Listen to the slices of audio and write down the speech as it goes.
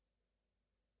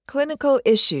Clinical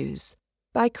Issues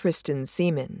by Kristen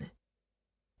Seaman.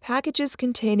 Packages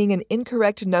containing an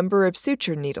incorrect number of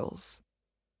suture needles.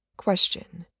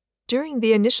 Question. During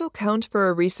the initial count for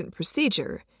a recent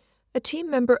procedure, a team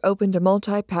member opened a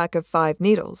multi-pack of 5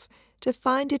 needles to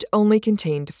find it only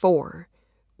contained 4.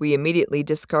 We immediately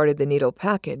discarded the needle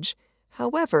package.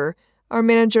 However, our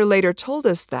manager later told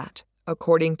us that,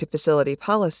 according to facility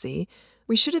policy,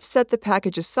 we should have set the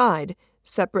package aside,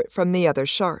 separate from the other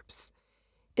sharps.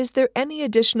 Is there any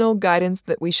additional guidance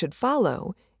that we should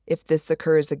follow if this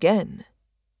occurs again?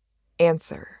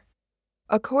 Answer.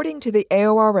 According to the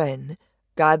AORN,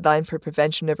 Guideline for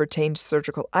Prevention of Retained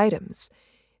Surgical Items,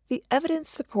 the evidence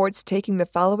supports taking the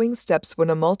following steps when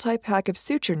a multi-pack of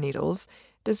suture needles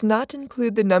does not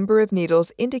include the number of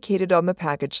needles indicated on the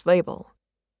package label.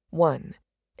 1.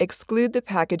 Exclude the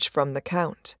package from the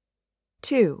count.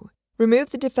 2.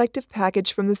 Remove the defective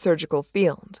package from the surgical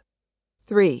field.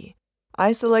 3.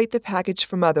 Isolate the package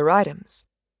from other items.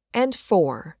 And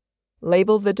 4.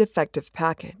 Label the defective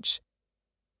package.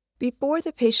 Before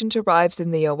the patient arrives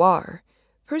in the OR,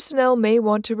 personnel may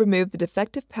want to remove the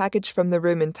defective package from the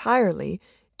room entirely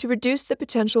to reduce the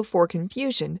potential for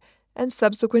confusion and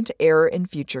subsequent error in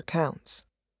future counts.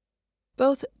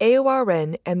 Both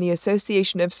AORN and the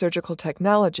Association of Surgical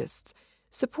Technologists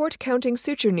support counting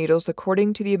suture needles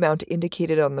according to the amount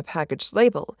indicated on the package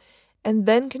label, and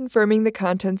then confirming the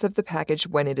contents of the package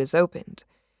when it is opened.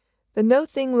 The No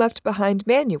Thing Left Behind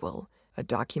Manual, a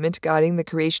document guiding the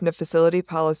creation of facility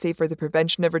policy for the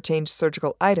prevention of retained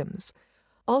surgical items,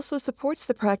 also supports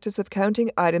the practice of counting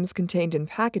items contained in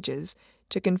packages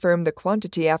to confirm the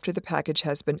quantity after the package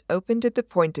has been opened at the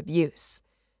point of use.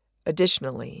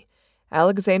 Additionally,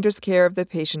 Alexander's Care of the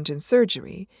Patient in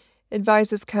Surgery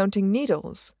advises counting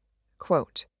needles.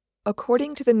 Quote,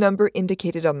 according to the number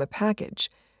indicated on the package,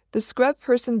 the scrub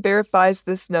person verifies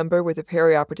this number with a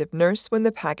perioperative nurse when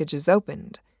the package is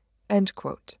opened. End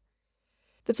quote.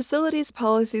 The facility's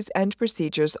policies and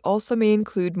procedures also may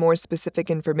include more specific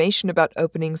information about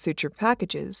opening suture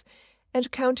packages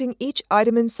and counting each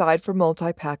item inside for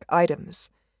multi-pack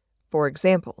items. For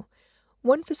example,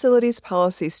 one facility's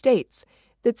policy states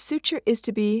that suture is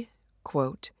to be,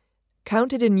 quote,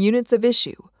 counted in units of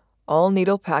issue. All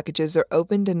needle packages are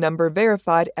opened and number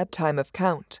verified at time of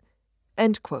count.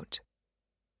 End quote.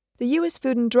 The U.S.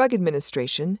 Food and Drug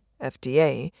Administration,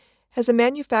 FDA, has a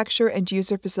Manufacturer and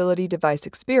User Facility Device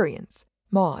Experience,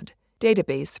 MAUDE,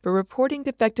 database for reporting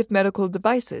defective medical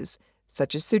devices,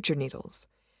 such as suture needles.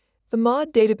 The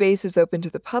MAUDE database is open to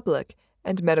the public,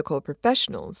 and medical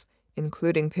professionals,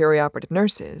 including perioperative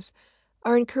nurses,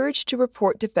 are encouraged to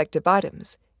report defective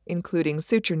items, including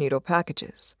suture needle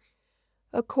packages.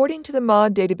 According to the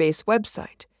MAUDE database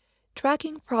website,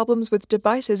 tracking problems with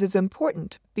devices is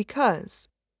important because,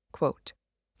 quote,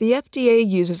 the FDA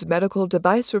uses medical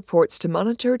device reports to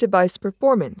monitor device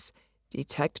performance,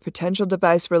 detect potential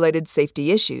device-related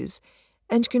safety issues,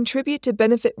 and contribute to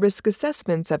benefit-risk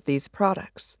assessments of these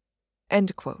products.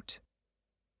 End quote.